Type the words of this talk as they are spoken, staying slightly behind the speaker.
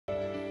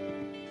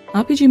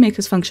RPG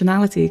Maker's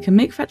functionality can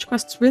make fetch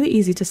quests really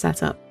easy to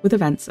set up, with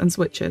events and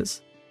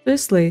switches.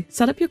 Firstly,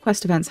 set up your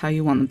quest events how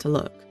you want them to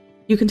look.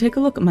 You can take a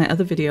look at my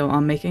other video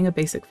on making a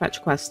basic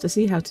fetch quest to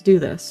see how to do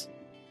this.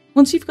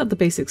 Once you've got the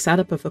basic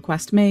setup of the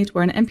quest made,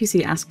 where an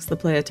NPC asks the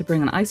player to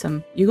bring an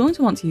item, you're going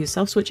to want to use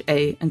self-switch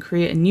A and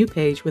create a new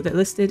page with it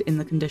listed in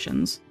the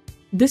conditions.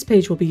 This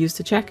page will be used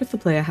to check if the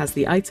player has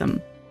the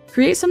item.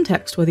 Create some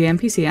text where the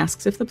NPC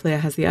asks if the player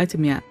has the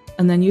item yet,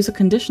 and then use a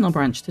conditional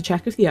branch to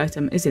check if the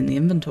item is in the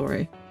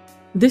inventory.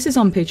 This is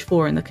on page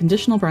 4 in the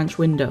conditional branch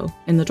window,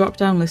 in the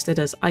drop-down listed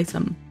as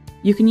item.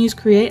 You can use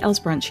create else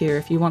branch here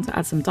if you want to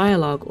add some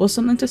dialogue or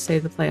something to say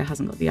the player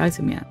hasn't got the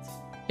item yet.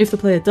 If the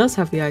player does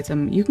have the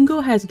item, you can go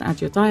ahead and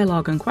add your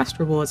dialogue and quest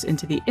rewards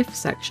into the if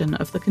section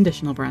of the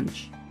conditional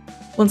branch.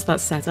 Once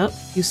that's set up,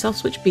 use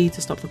self-switch B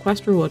to stop the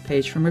quest reward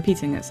page from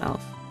repeating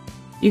itself.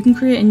 You can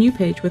create a new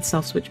page with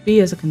self-switch B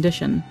as a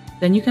condition,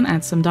 then you can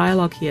add some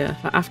dialogue here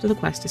for after the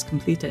quest is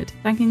completed,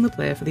 thanking the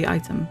player for the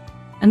item.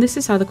 And this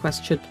is how the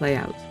quest should play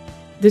out.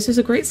 This is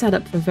a great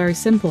setup for very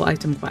simple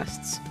item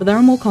quests, but there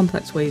are more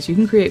complex ways you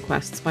can create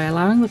quests by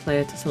allowing the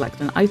player to select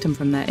an item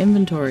from their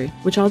inventory,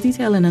 which I'll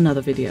detail in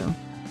another video.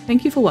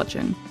 Thank you for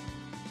watching.